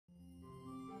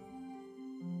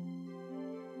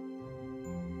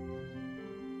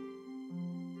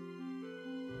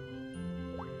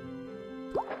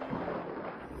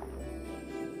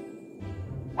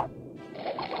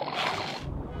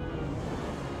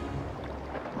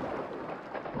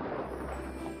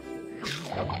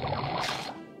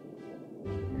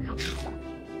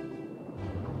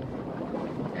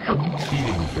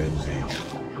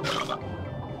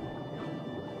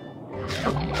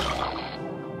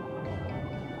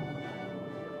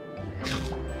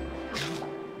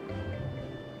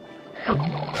Feeding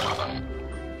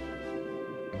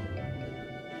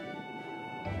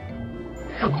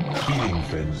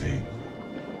frenzy.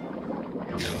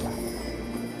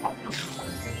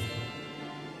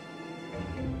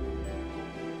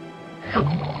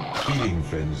 Feeding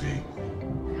frenzy.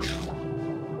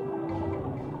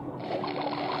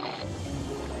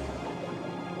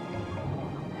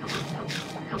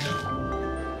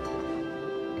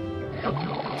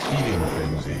 Feeding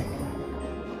frenzy.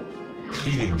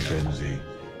 Feeding frenzy.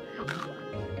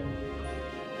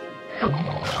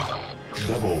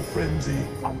 Double frenzy.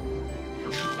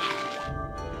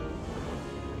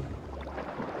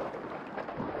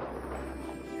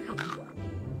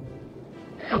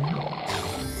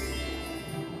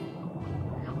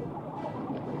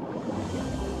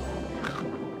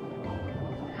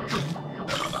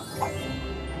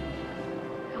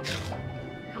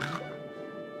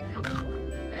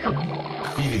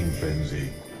 Feeding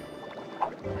frenzy.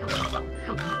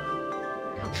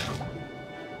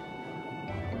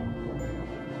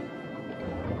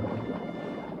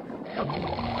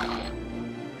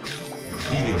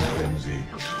 Feeding frenzy.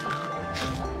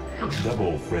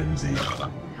 Double frenzy.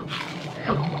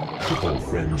 Triple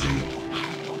frenzy.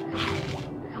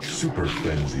 Super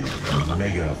frenzy.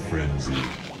 Mega frenzy.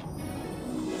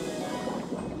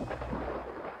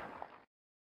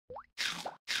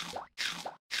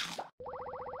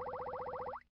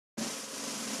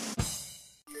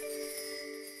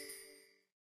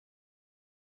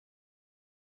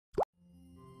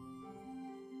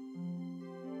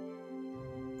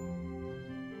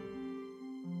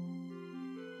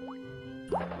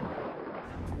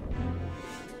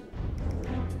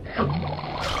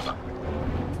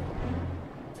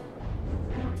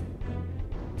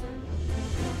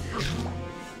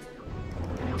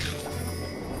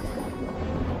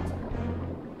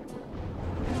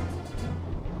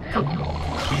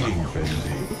 Feeding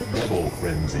frenzy. Double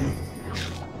frenzy.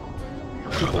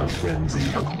 Triple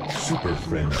frenzy. Super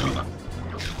frenzy.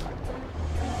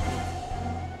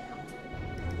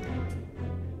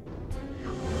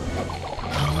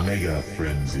 Mega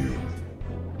frenzy.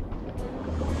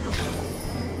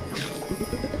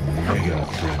 Mega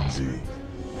frenzy.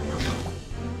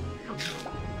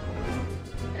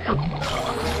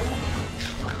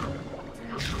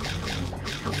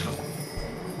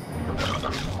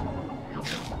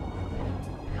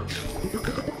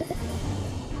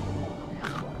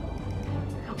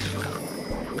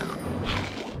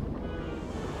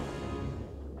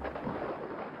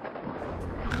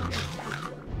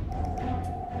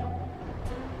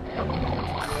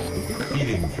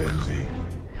 Feeding frenzy.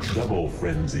 Double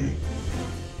frenzy.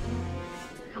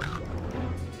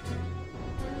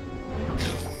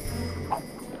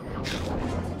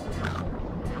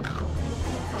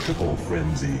 Triple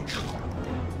frenzy.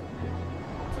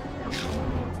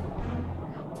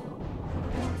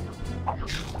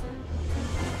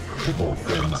 Triple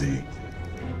frenzy.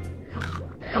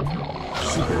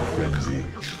 Super frenzy.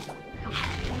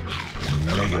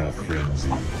 Mega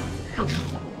frenzy.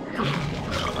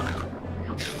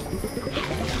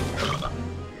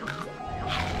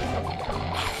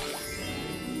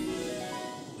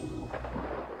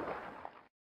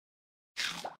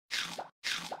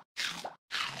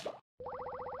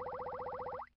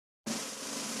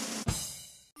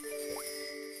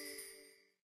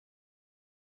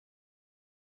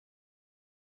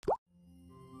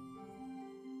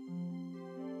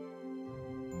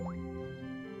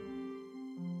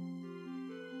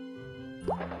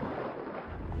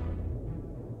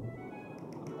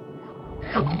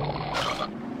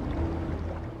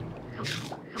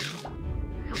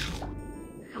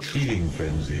 Feeding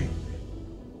frenzy.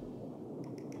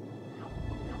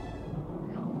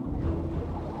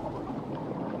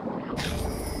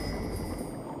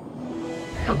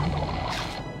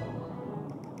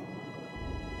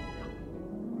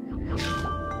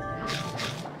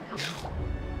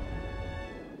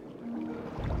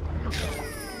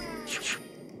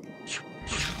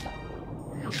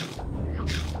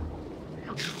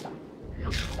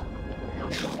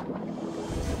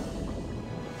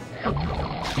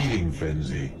 Feeding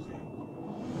frenzy.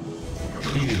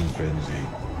 Feeding frenzy.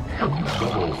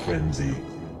 Double frenzy.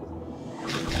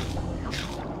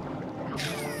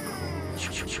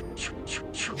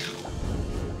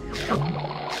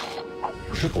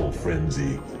 Triple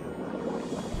frenzy.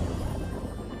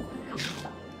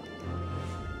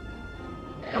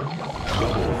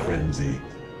 Double frenzy.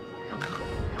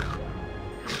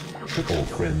 Triple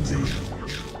frenzy.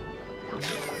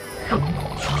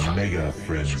 Mega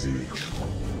frenzy.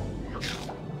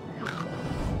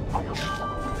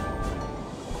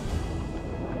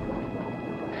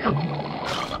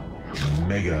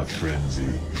 Mega Frenzy.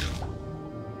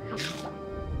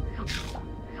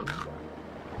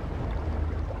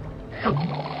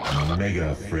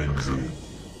 Mega Frenzy.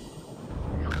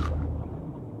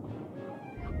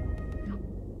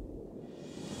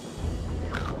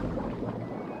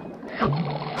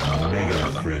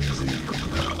 Mega Frenzy.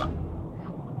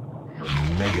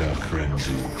 Mega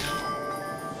Frenzy.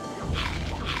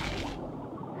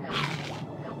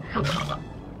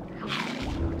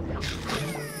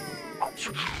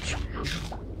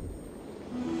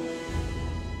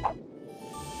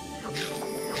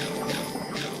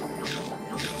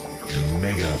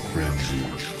 Mega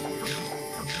Frenzy.